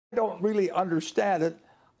don't really understand it.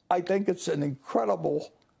 I think it's an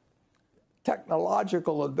incredible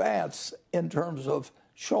technological advance in terms of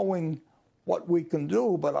showing what we can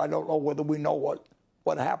do, but I don't know whether we know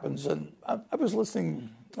what happens. And I was listening,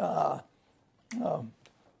 who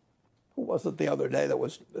was it the other day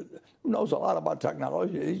who knows a lot about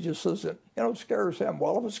technology? He just says that, it scares him.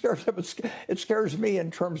 Well, if it scares him, it scares me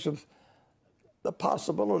in terms of the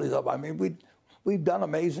possibilities of it. I mean, we've done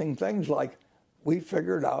amazing things, like we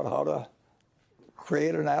figured out how to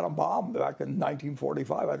create an atom bomb back in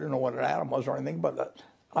 1945. I didn't know what an atom was or anything, but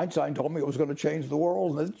Einstein told me it was going to change the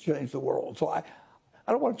world, and it changed the world. So I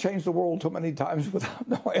don't want to change the world too many times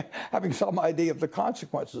without having some idea of the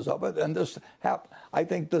consequences of it. And I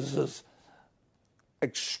think this is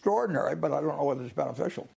extraordinary, but I don't know whether it's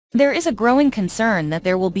beneficial. There is a growing concern that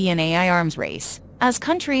there will be an AI arms race, as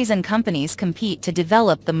countries and companies compete to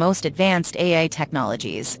develop the most advanced AI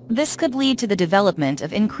technologies. This could lead to the development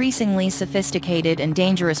of increasingly sophisticated and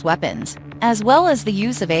dangerous weapons, as well as the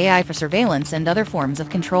use of AI for surveillance and other forms of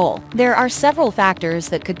control. There are several factors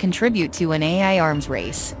that could contribute to an AI arms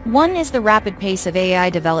race. One is the rapid pace of AI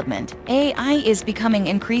development. AI is becoming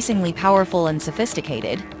increasingly powerful and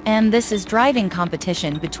sophisticated, and this is driving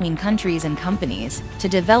competition between countries and companies to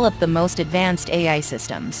develop the most advanced AI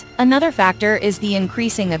systems. Another factor is the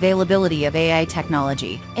increasing availability of AI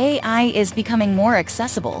technology. AI is becoming more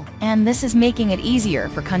accessible, and this is making it easier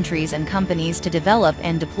for countries and companies to develop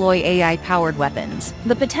and deploy AI-powered weapons.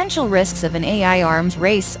 The potential risks of an AI arms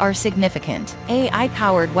race are significant.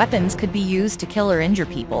 AI-powered weapons could be used to kill or injure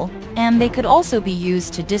people, and they could also be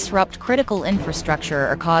used to disrupt critical infrastructure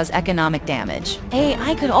or cause economic damage.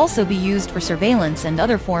 AI could also be used for surveillance and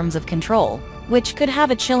other forms of control, which could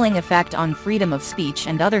have a chilling effect on freedom of speech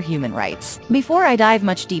and other human rights. Before I dive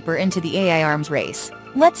much deeper into the AI arms race,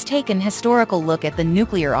 let's take an historical look at the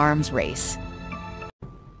nuclear arms race.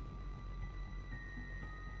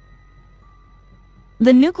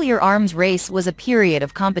 The nuclear arms race was a period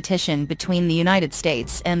of competition between the United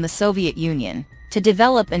States and the Soviet Union to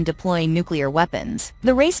develop and deploy nuclear weapons.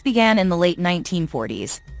 The race began in the late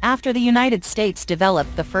 1940s, after the United States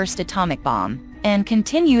developed the first atomic bomb, and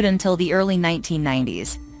continued until the early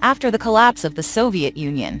 1990s, after the collapse of the Soviet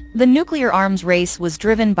Union. The nuclear arms race was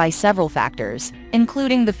driven by several factors,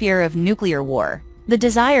 including the fear of nuclear war, the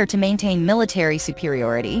desire to maintain military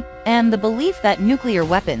superiority, and the belief that nuclear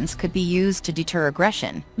weapons could be used to deter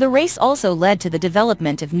aggression. The race also led to the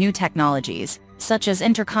development of new technologies, such as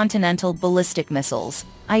intercontinental ballistic missiles,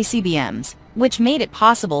 ICBMs, which made it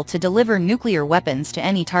possible to deliver nuclear weapons to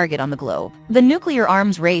any target on the globe. The nuclear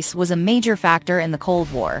arms race was a major factor in the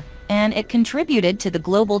Cold War, and it contributed to the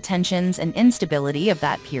global tensions and instability of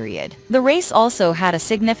that period. The race also had a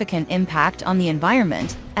significant impact on the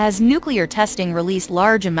environment, as nuclear testing released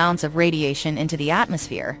large amounts of radiation into the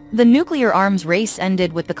atmosphere. The nuclear arms race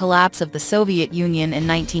ended with the collapse of the Soviet Union in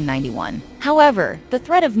 1991. However, the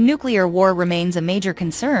threat of nuclear war remains a major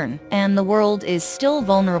concern, and the world is still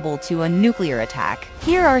vulnerable to a nuclear attack.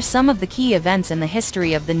 Here are some of the key events in the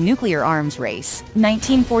history of the nuclear arms race.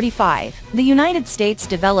 1945. The United States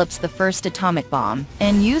develops the first atomic bomb,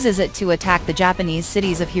 and uses it to attack the Japanese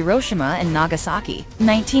cities of Hiroshima and Nagasaki.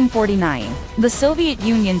 1949. The Soviet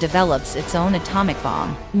Union develops its own atomic bomb.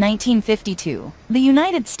 1952. The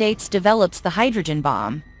United States develops the hydrogen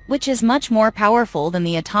bomb, which is much more powerful than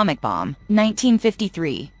the atomic bomb.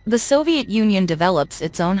 1953. The Soviet Union develops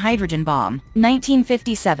its own hydrogen bomb.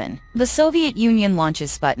 1957. The Soviet Union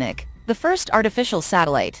launches Sputnik, the first artificial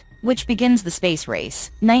satellite, which begins the space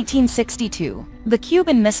race. 1962. The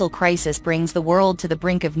Cuban Missile Crisis brings the world to the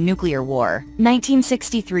brink of nuclear war.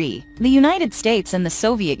 1963. The United States and the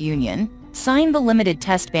Soviet Union signed the Limited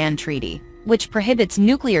Test Ban Treaty, which prohibits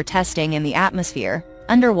nuclear testing in the atmosphere,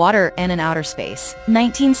 underwater, and in outer space.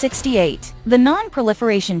 1968. The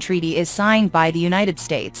Non-Proliferation Treaty is signed by the United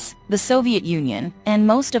States, the Soviet Union, and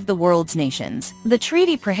most of the world's nations. The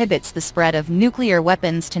treaty prohibits the spread of nuclear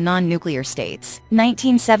weapons to non-nuclear states.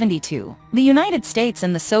 1972. The United States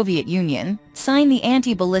and the Soviet Union sign the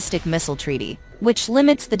Anti-Ballistic Missile Treaty, which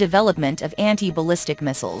limits the development of anti-ballistic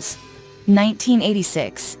missiles.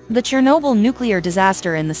 1986. The Chernobyl nuclear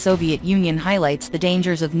disaster in the Soviet Union highlights the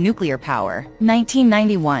dangers of nuclear power.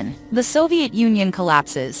 1991. The Soviet Union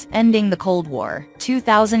collapses, ending the Cold War.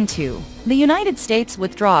 2002. The United States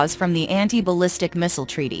withdraws from the Anti-Ballistic Missile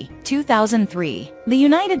Treaty. 2003. The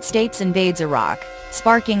United States invades Iraq,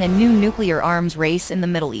 sparking a new nuclear arms race in the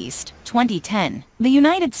Middle East. 2010. The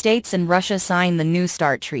United States and Russia sign the New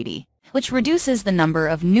START Treaty, which reduces the number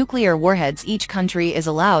of nuclear warheads each country is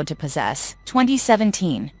allowed to possess.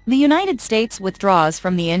 2017. The United States withdraws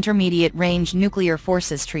from the Intermediate Range Nuclear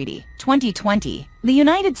Forces Treaty. 2020. The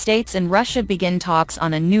United States and Russia begin talks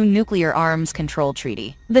on a new nuclear arms control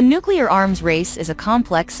treaty. The nuclear arms race is a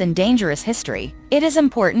complex and dangerous history. It is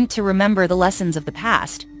important to remember the lessons of the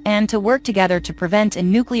past and to work together to prevent a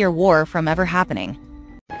nuclear war from ever happening.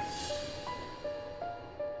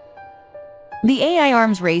 The AI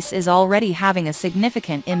arms race is already having a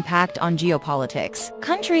significant impact on geopolitics.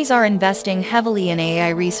 Countries are investing heavily in AI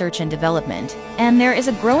research and development, and there is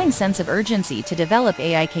a growing sense of urgency to develop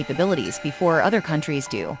AI capabilities before other countries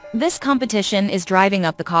do. This competition is driving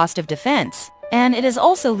up the cost of defense, and it is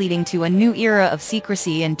also leading to a new era of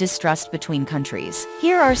secrecy and distrust between countries.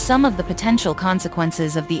 Here are some of the potential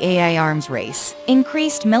consequences of the AI arms race.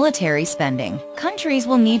 Increased military spending. Countries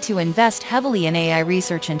will need to invest heavily in AI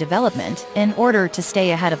research and development in order to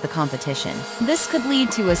stay ahead of the competition. This could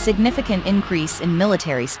lead to a significant increase in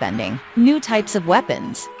military spending. New types of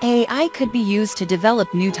weapons. AI could be used to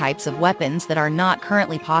develop new types of weapons that are not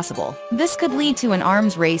currently possible. This could lead to an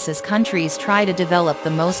arms race as countries try to develop the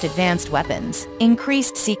most advanced weapons.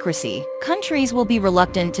 Increased secrecy. Countries will be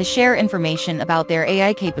reluctant to share information about their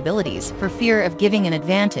AI capabilities for fear of giving an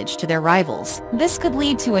advantage to their rivals. This could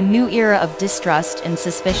lead to a new era of distrust and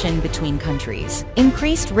suspicion between countries.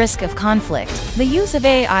 Increased risk of conflict. The use of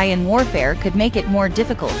AI in warfare could make it more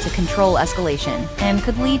difficult to control escalation and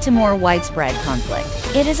could lead to more widespread conflict.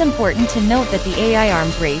 It is important to note that the AI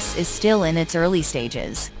arms race is still in its early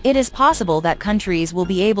stages. It is possible that countries will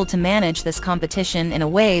be able to manage this competition in a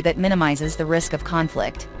way that minimizes the risk of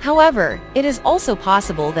conflict. However, it is also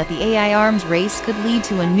possible that the AI arms race could lead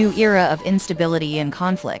to a new era of instability and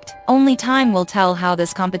conflict. Only time will tell how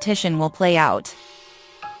this competition will play out.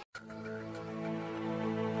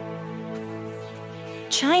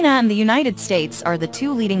 China and the United States are the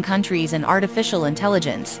two leading countries in artificial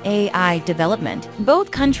intelligence (AI) development.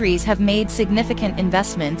 Both countries have made significant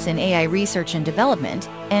investments in AI research and development,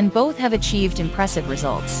 and both have achieved impressive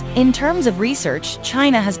results. In terms of research,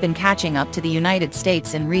 China has been catching up to the United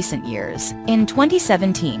States in recent years. In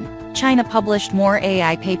 2017, China published more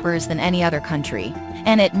AI papers than any other country,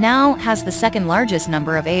 and it now has the second largest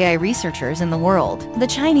number of AI researchers in the world. The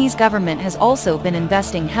Chinese government has also been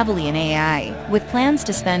investing heavily in AI, with plans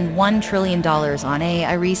to spend $1 trillion on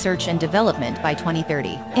AI research and development by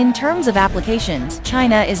 2030. In terms of applications,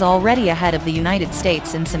 China is already ahead of the United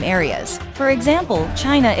States in some areas. For example,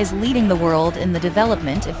 China is leading the world in the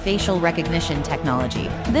development of facial recognition technology.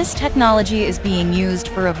 This technology is being used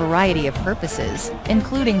for a variety of purposes,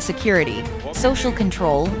 including security, social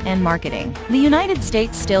control, and marketing. The United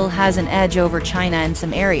States still has an edge over China in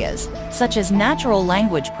some areas, such as natural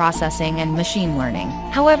language processing and machine learning.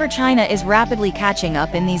 However, China is rapidly catching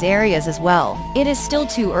up in these areas as well. It is still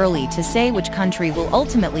too early to say which country will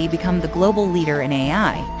ultimately become the global leader in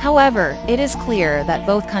AI. However, it is clear that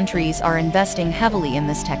both countries are investing heavily in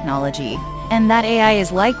this technology, and that AI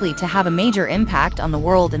is likely to have a major impact on the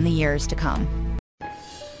world in the years to come.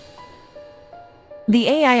 The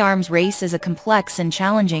AI arms race is a complex and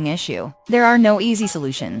challenging issue. There are no easy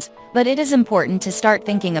solutions, but it is important to start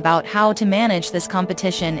thinking about how to manage this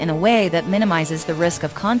competition in a way that minimizes the risk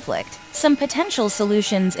of conflict. Some potential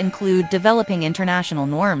solutions include developing international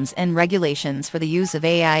norms and regulations for the use of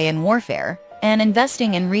AI in warfare, and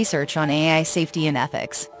investing in research on AI safety and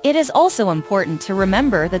ethics. It is also important to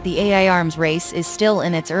remember that the AI arms race is still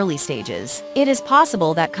in its early stages. It is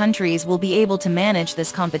possible that countries will be able to manage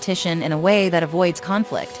this competition in a way that avoids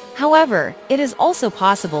conflict. However, it is also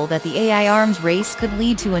possible that the AI arms race could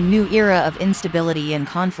lead to a new era of instability and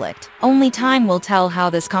conflict. Only time will tell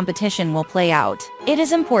how this competition will play out. It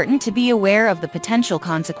is important to be aware of the potential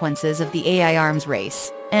consequences of the AI arms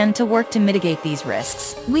race, and to work to mitigate these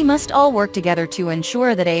risks. We must all work together to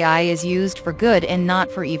ensure that AI is used for good and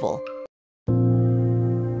not for evil.